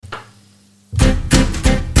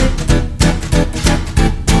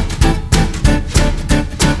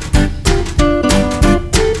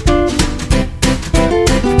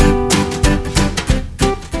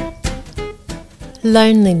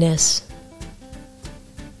Loneliness.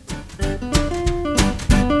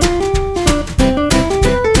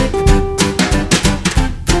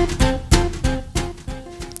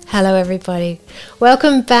 Hello everybody.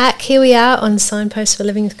 Welcome back. Here we are on Signposts for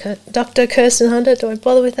Living with Dr. Kirsten Hunter. Do I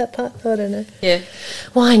bother with that part? I don't know. Yeah.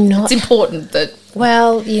 Why not? It's important that...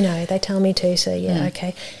 Well, you know, they tell me to, so yeah,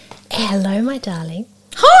 okay. Hello, my darling.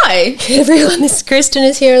 Hi! Everyone, this Kristen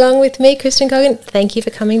is here along with me, Kristen Cogan. Thank you for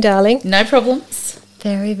coming, darling. No problems.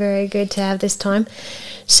 Very, very good to have this time.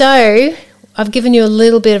 So, I've given you a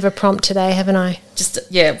little bit of a prompt today, haven't I?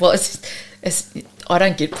 Well, it's I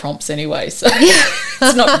don't get prompts anyway, so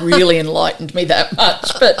it's not really enlightened me that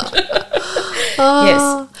much, but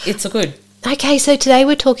yes, it's good. Okay, so today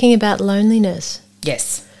we're talking about loneliness.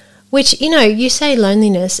 Yes. Which, you know, you say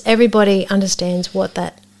loneliness, everybody understands what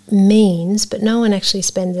that means, but no one actually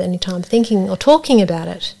spends any time thinking or talking about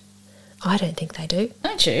it. I don't think they do.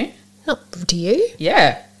 Don't you? Do you?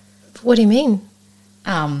 Yeah. What do you mean?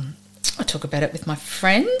 I talk about it with my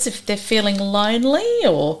friends if they're feeling lonely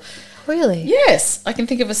or... Really? Yes. I can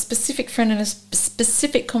think of a specific friend and a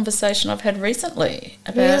specific conversation I've had recently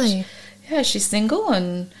about... Really? Yeah, she's single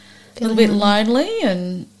and a little bit lonely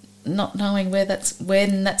and not knowing when that's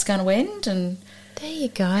going to end and there you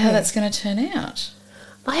go. how that's going to turn out.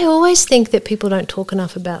 I always think that people don't talk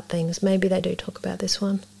enough about things. Maybe they do talk about this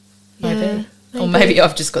one. Maybe. Yeah, Or maybe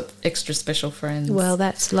I've just got extra special friends. Well,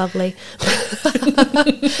 that's lovely.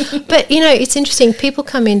 But, you know, it's interesting. People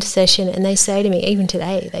come into session and they say to me, even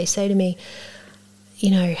today, they say to me,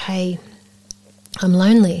 you know, hey, I'm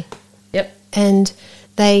lonely. Yep. And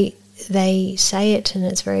they say it and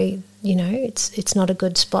it's very, you know, it's not a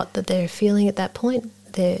good spot that they're feeling at that point.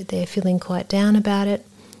 They're feeling quite down about it.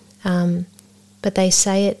 But they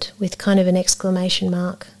say it with kind of an exclamation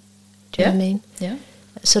mark. Do you know what I mean? Yeah.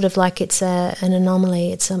 Sort of like it's an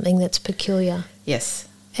anomaly. It's something that's peculiar. Yes.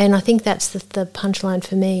 And I think that's the punchline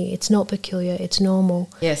for me. It's not peculiar. It's normal.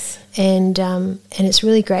 Yes. And it's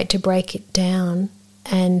really great to break it down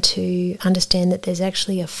and to understand that there's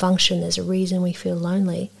actually a function. There's a reason we feel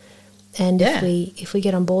lonely. And if we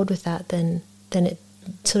get on board with that, then it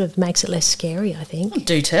sort of makes it less scary, I think. Well,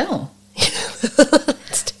 do tell.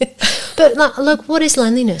 But look, what is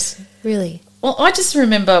loneliness, really? Well, I just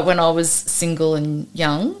remember when I was single and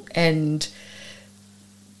young and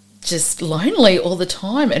just lonely all the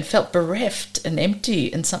time and felt bereft and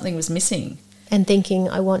empty and something was missing. And thinking,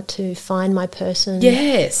 I want to find my person.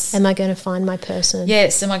 Yes. Am I going to find my person?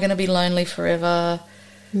 Yes. Am I going to be lonely forever?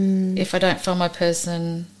 If I don't find my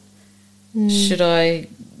person, should I...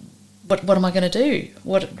 What am I going to do?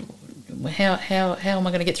 How am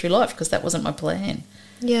I going to get through life? Because that wasn't my plan.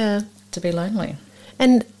 Yeah. To be lonely.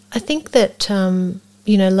 And I think that,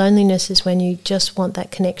 you know, loneliness is when you just want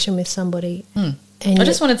that connection with somebody. And I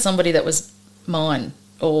just wanted somebody that was mine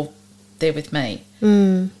or there with me.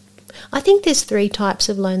 I think there's 3 types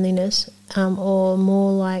of loneliness, or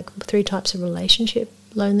more like 3 types of relationship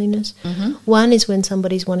loneliness. One is when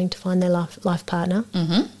somebody's wanting to find their life partner.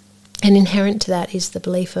 And inherent to that is the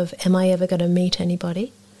belief of, am I ever going to meet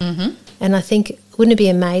anybody? And I think, wouldn't it be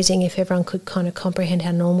amazing if everyone could kind of comprehend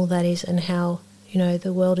how normal that is and how, you know,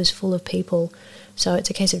 the world is full of people. So it's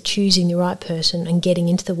a case of choosing the right person and getting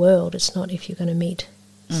into the world. It's not if you're going to meet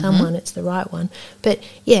someone, it's the right one. But,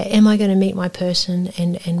 yeah, am I going to meet my person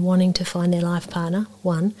and wanting to find their life partner?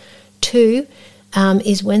 1. 2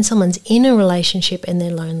 is when someone's in a relationship and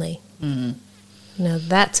they're lonely. Now,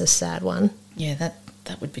 that's a sad one. Yeah, that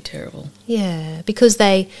would be terrible. Yeah, because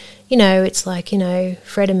they, you know, it's like, you know,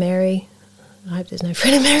 Fred and Mary. I hope there's no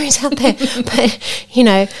Fred and Marys out there. But, you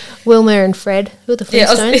know, Wilma and Fred, who are the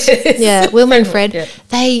Flintstones? Wilma and Fred. Yeah.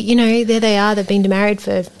 They, you know, there they are. They've been married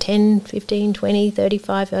for 10, 15, 20,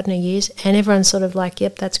 35, I don't know, years. And everyone's sort of like,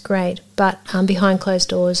 yep, that's great. But behind closed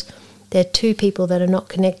doors, they're 2 people that are not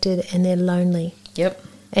connected and they're lonely. Yep.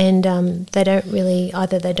 And they don't really,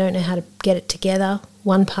 either they don't know how to get it together,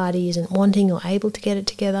 one party isn't wanting or able to get it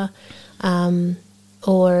together,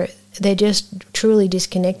 or they're just truly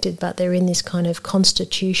disconnected, but they're in this kind of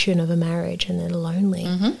constitution of a marriage and they're lonely.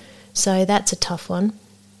 So that's a tough one,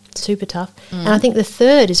 super tough. And I think the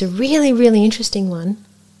 3rd is a really, really interesting one,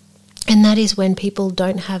 and that is when people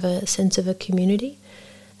don't have a sense of a community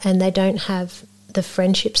and they don't have the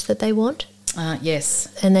friendships that they want. Yes.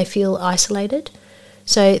 And they feel isolated.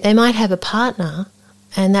 So they might have a partner,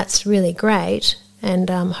 and that's really great, and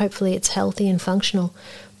hopefully it's healthy and functional,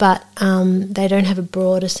 but they don't have a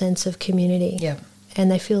broader sense of community. Yeah.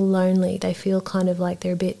 And they feel lonely. They feel kind of like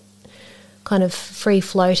they're a bit kind of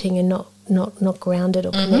free-floating and not grounded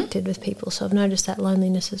or connected with people. So I've noticed that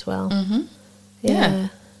loneliness as well. Yeah.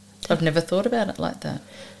 I've never thought about it like that.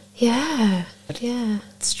 Yeah, yeah.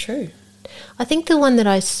 It's true. I think the one that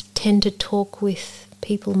I tend to talk with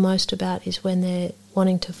people most about is when they're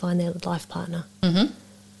wanting to find their life partner. Mm-hmm.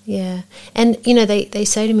 Yeah. And, you know, they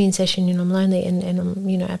say to me in session, you know, I'm lonely, and I'm,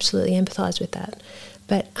 you know, absolutely empathise with that.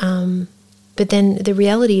 But then the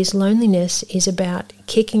reality is loneliness is about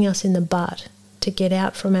kicking us in the butt to get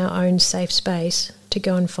out from our own safe space to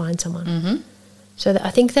go and find someone. Mm-hmm. So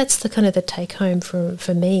I think that's the kind of the take home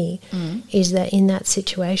for me, is that in that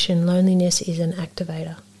situation, loneliness is an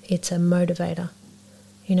activator. It's a motivator,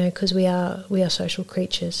 you know, because we are social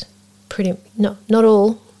creatures. Not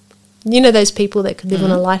all. You know those people that could live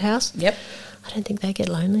on a lighthouse? Yep. I don't think they get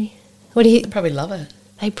lonely. What do you? They probably love it.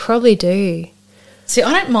 They probably do. See,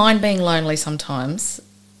 I don't mind being lonely sometimes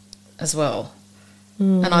as well.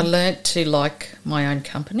 And I learnt to like my own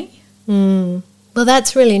company. Mm. Well,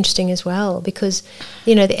 that's really interesting as well, because,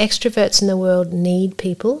 you know, the extroverts in the world need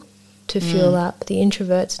people to fuel up. The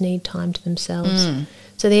introverts need time to themselves.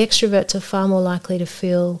 So the extroverts are far more likely to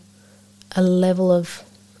feel a level of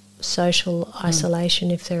social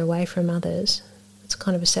isolation if they're away from others. It's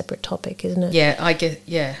kind of a separate topic, isn't it? Yeah, I get,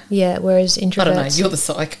 yeah. Yeah, whereas introverts... I don't know, you're the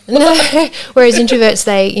psych. No, whereas introverts,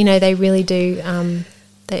 they really do,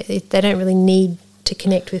 they don't really need to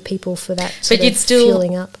connect with people for that sort of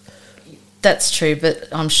fueling up. That's true, but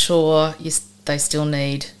I'm sure they still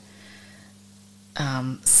need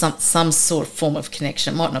some sort of form of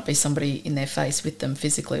connection. It might not be somebody in their face with them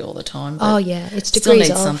physically all the time. But yeah, it's still degrees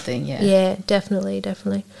need of something. Yeah, yeah, definitely.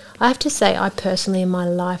 I have to say, I personally in my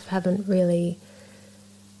life haven't really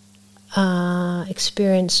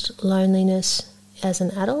experienced loneliness as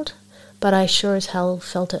an adult, but I sure as hell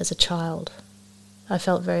felt it as a child. I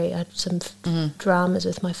had some dramas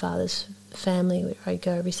with my father's family where I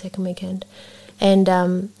go every second weekend, and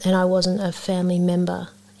I wasn't a family member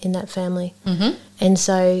in that family, and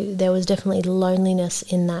so there was definitely loneliness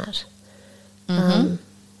in that. So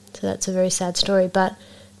that's a very sad story. But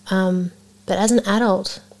as an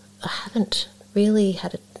adult, I haven't really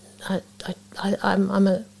had I'm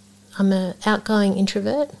a outgoing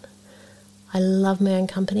introvert. I love my own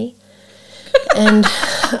company, and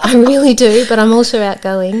I really do. But I'm also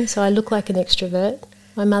outgoing, so I look like an extrovert.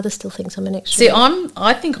 My mother still thinks I'm an extrovert. See,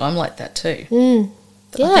 I think I'm like that too.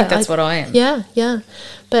 Yeah, I think that's what I am. Yeah.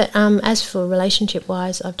 But as for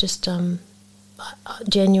relationship-wise, I've just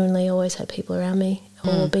genuinely always had people around me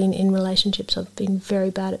or been in relationships. I've been very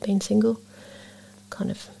bad at being single,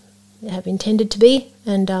 kind of have intended to be.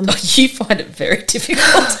 And You find it very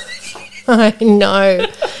difficult. I know.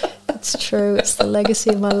 It's true. It's the legacy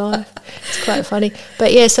of my life. It's quite funny.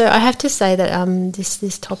 But yeah, so I have to say that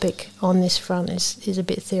this topic on this front is a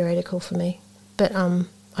bit theoretical for me. But I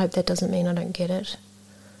hope that doesn't mean I don't get it.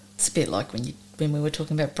 It's a bit like when we were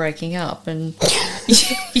talking about breaking up, and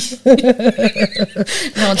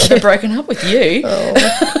no one's ever broken up with you.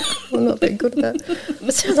 Oh, I'm not very good at that.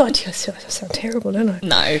 It sounds like I sound terrible, don't I?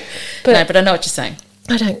 No, but I know what you're saying.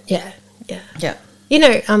 I don't. Yeah. You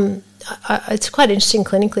know, it's quite interesting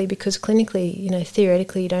clinically, because clinically, you know,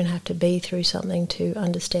 theoretically, you don't have to be through something to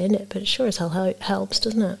understand it, but it sure as hell helps,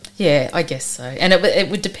 doesn't it? Yeah, I guess so. And it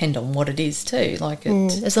would depend on what it is too. Like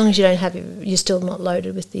as long as you don't have, you're still not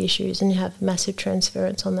loaded with the issues, and you have massive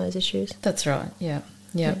transference on those issues. That's right. Yeah.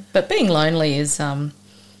 But being lonely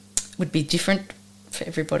would be different for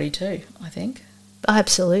everybody too, I think.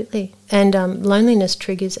 Absolutely. And loneliness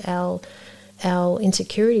triggers our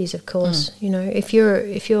insecurities, of course. You know, if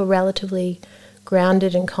you're relatively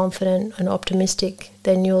grounded and confident and optimistic,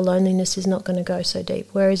 then your loneliness is not going to go so deep.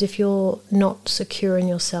 Whereas if you're not secure in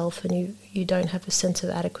yourself and you don't have a sense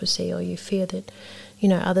of adequacy, or you fear that, you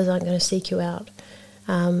know, others aren't going to seek you out,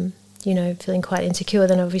 you know, feeling quite insecure,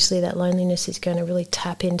 then obviously that loneliness is going to really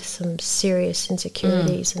tap into some serious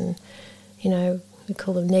insecurities, and, you know, we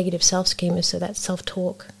call them negative self-schemas, so that's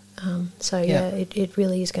self-talk. It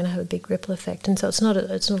really is going to have a big ripple effect, and so it's not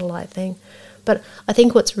a light thing. But I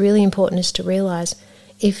think what's really important is to realise,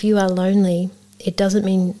 if you are lonely, it doesn't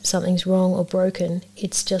mean something's wrong or broken.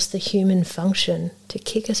 It's just the human function to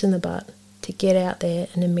kick us in the butt to get out there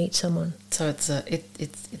and to meet someone. So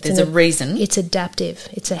there's a reason. It's adaptive.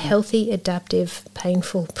 It's a healthy, adaptive,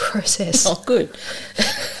 painful process. Oh, good.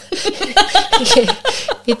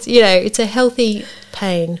 It's a healthy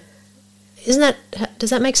pain. Does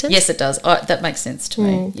that make sense? Yes, it does. That makes sense to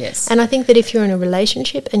me, yes. And I think that if you're in a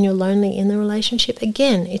relationship and you're lonely in the relationship,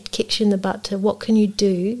 again, it kicks you in the butt to what can you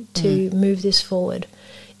do to move this forward.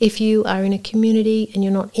 If you are in a community and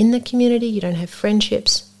you're not in the community, you don't have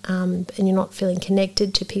friendships, and you're not feeling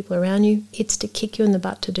connected to people around you, it's to kick you in the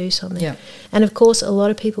butt to do something. Yeah. And of course, a lot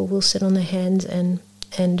of people will sit on their hands and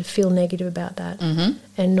and feel negative about that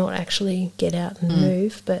and not actually get out and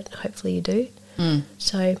move, but hopefully you do.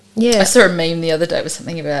 So, yeah. I saw a meme the other day with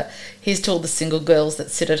something about, here's to all the single girls that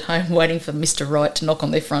sit at home waiting for Mr. Right to knock on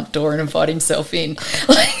their front door and invite himself in.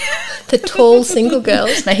 The tall single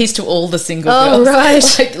girls. No, here's to all the single Oh,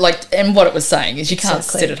 girls. right. And what it was saying is you can't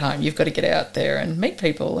Exactly. sit at home. You've got to get out there and meet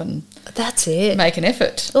people and That's it. make an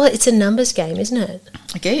effort. Well, it's a numbers game, isn't it?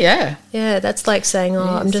 Okay, yeah. Yeah, that's like saying, oh,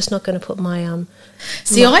 I'm Yes. just not going to put my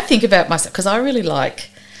See, I think about myself because I really like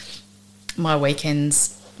my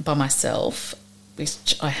weekends by myself,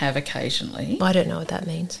 which I have occasionally. I don't know what that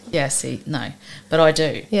means. Yeah, see, no, but I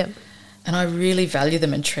do. Yeah. And I really value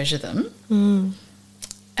them and treasure them.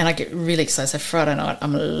 And I get really excited. So Friday night,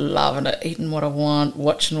 I'm loving it, eating what I want,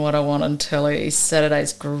 watching what I want on telly.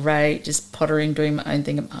 Saturday's great, just pottering, doing my own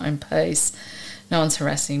thing at my own pace. No one's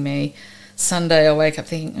harassing me. Sunday, I wake up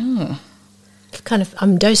thinking, oh,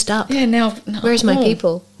 I'm dosed up. yeah, now... Where's my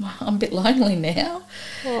people? I'm a bit lonely now.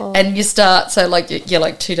 Oh. And you start, so like, yeah,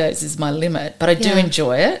 like 2 days is my limit. But I do Yeah.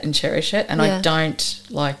 enjoy it and cherish it. And Yeah. I don't,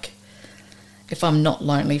 like, if I'm not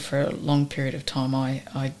lonely for a long period of time, I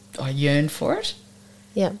yearn for it.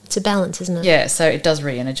 Yeah, it's a balance, isn't it? Yeah, so it does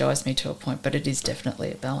re-energise me to a point, but it is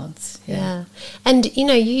definitely a balance. Yeah. And,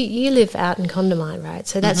 you live out in Condamine, right?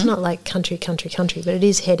 So that's not like country, but it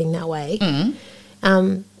is heading that way.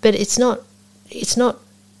 But it's not,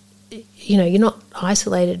 you're not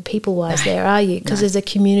isolated people-wise there, are you? Because there's a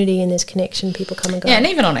community and there's connection, people come and go. Yeah, and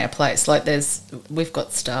even on our place, like we've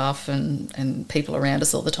got staff and people around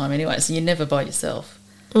us all the time anyway, so you're never by yourself.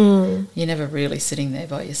 You're never really sitting there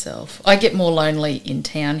by yourself. I get more lonely in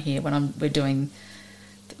town here when I'm doing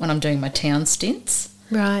my town stints.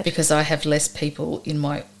 Right. Because I have less people in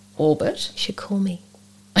my orbit. You should call me.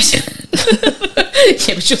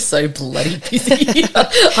 Yeah, but you're so bloody busy.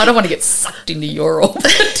 I don't want to get sucked into your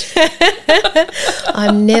orbit.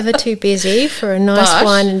 I'm never too busy for a nice But-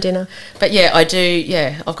 wine and dinner. But yeah, I do.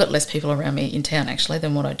 Yeah, I've got less people around me in town actually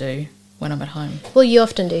than what I do when I'm at home. Well, you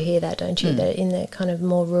often do hear that, don't you? That in the kind of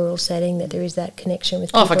more rural setting, that there is that connection with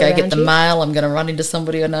people Oh, if I go get around the you. mail, I'm going to run into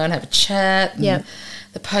somebody I know and have a chat. And Yeah.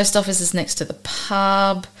 The post office is next to the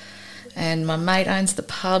pub, and my mate owns the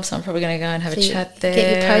pub, so I'm probably going to go and have So a you chat there.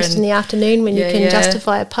 Get your post in and- the afternoon when you Yeah, can yeah.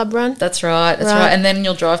 justify a pub run. That's right, that's Right. right. And then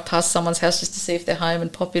you'll drive past someone's house just to see if they're home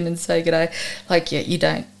and pop in and say g'day. Like, yeah, you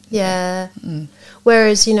don't. Yeah.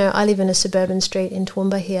 Whereas, I live in a suburban street in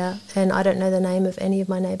Toowoomba here, and I don't know the name of any of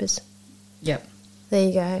my neighbours. Yep, There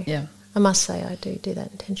you go. yeah. I must say I do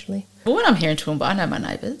that intentionally. But when I'm here in Toowoomba, I know my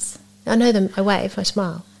neighbours. I know them. I wave. I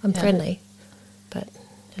smile. I'm Yeah. friendly. But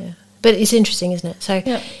yeah, but it's interesting, isn't it? So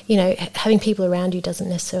Yeah. having people around you doesn't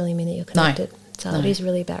necessarily mean that you're connected. So No. it is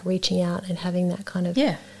really about reaching out and having that kind of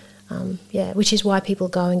Yeah. which is why people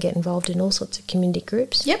go and get involved in all sorts of community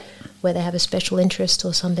groups. Yep. Where they have a special interest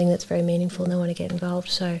or something that's very meaningful and they want to get involved.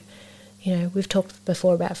 So, we've talked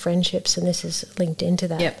before about friendships, and this is linked into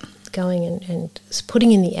that. Yep. Going and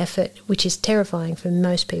putting in the effort, which is terrifying for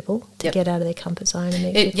most people, to Yep. get out of their comfort zone and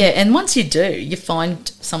meet people. Yeah, and once you do, you find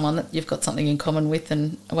someone that you've got something in common with,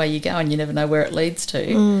 and away you go, and you never know where it leads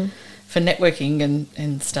to for networking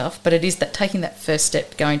and stuff. But it is that taking that first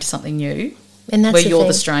step, going to something new, And that's where the you're thing.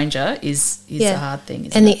 the stranger, is a hard thing,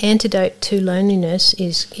 isn't and it? the antidote to loneliness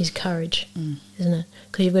is courage, isn't it?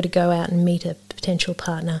 Because you've got to go out and meet a potential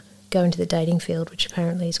partner, go into the dating field, which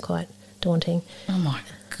apparently is quite daunting. Oh my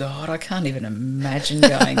God, I can't even imagine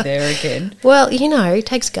going there again. Well, it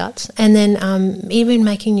takes guts. And then even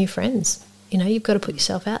making new friends. You've got to put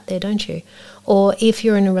yourself out there, don't you? Or if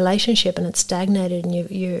you're in a relationship and it's stagnated and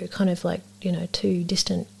you're kind of like, two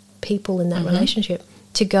distant people in that relationship,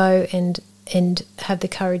 to go and have the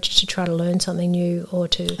courage to try to learn something new or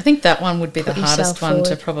to... I think that one would be the Put hardest yourself one to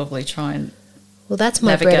forward. probably try and... Well, that's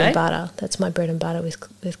my bread and Navigate. butter. That's my bread and butter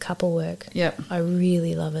with couple work. Yep. I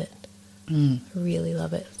really love it. I really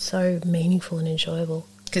love it. It's so meaningful and enjoyable.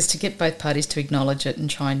 Because to get both parties to acknowledge it and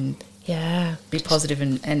try and Yeah. be positive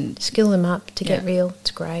and Skill them up to get Yeah. real.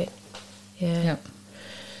 It's great. Yeah. yep.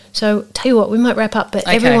 So, tell you what, we might wrap up, but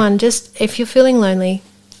Okay. everyone, just if you're feeling lonely,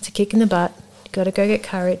 it's a kick in the butt. You've got to go get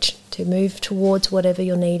courage to move towards whatever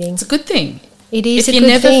you're needing. It's a good thing. It is If a you good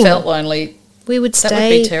never thing. felt lonely, we would that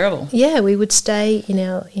stay. would be terrible. Yeah, we would stay in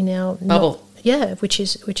our Bubble. which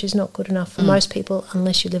is not good enough for most people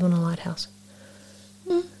unless you live on a lighthouse.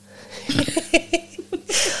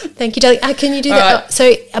 Thank you, darling. Can you do All that? right.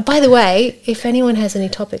 So, by the way, if anyone has any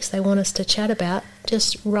topics they want us to chat about,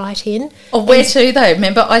 just write in. Oh, where to though?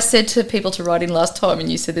 Remember I said to people to write in last time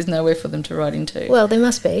and you said there's nowhere for them to write into. Well, there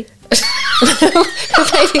must be.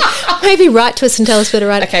 maybe maybe write to us and tell us where to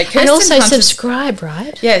write. Okay, and Kirsten also Hunter's- subscribe,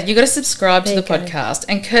 right? Yeah, you got to subscribe to There the you go. podcast.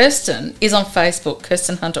 And Kirsten is on Facebook,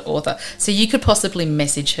 Kirsten Hunter Author. So you could possibly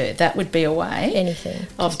message her. That would be a way Anything.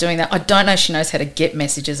 of doing that. I don't know if she knows how to get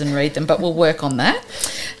messages and read them, but we'll work on that.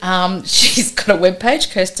 She's got a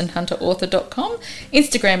webpage, KirstenHunterAuthor.com.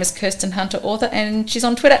 Instagram is Kirsten Hunter Author, and she's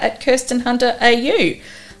on Twitter at Kirsten Hunter AU.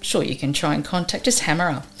 I'm sure you can try and contact. Just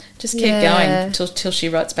hammer her. Just keep Yeah. going till she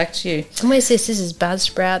writes back to you. And where's this? This is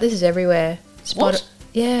Buzzsprout. This is everywhere. What?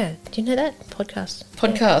 Yeah. Do you know that? Podcast.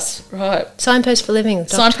 Podcast, right. Signpost for Living. Dr.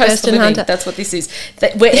 Signpost for Kirsten Living. Hunter. That's what this is.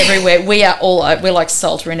 We're everywhere. We are all over. We're like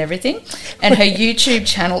Salter and everything. And her YouTube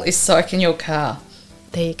channel is Psych in Your Car.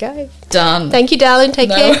 There you go. Done. Thank you, darling. Take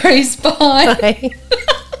No care. worries. Bye. Bye.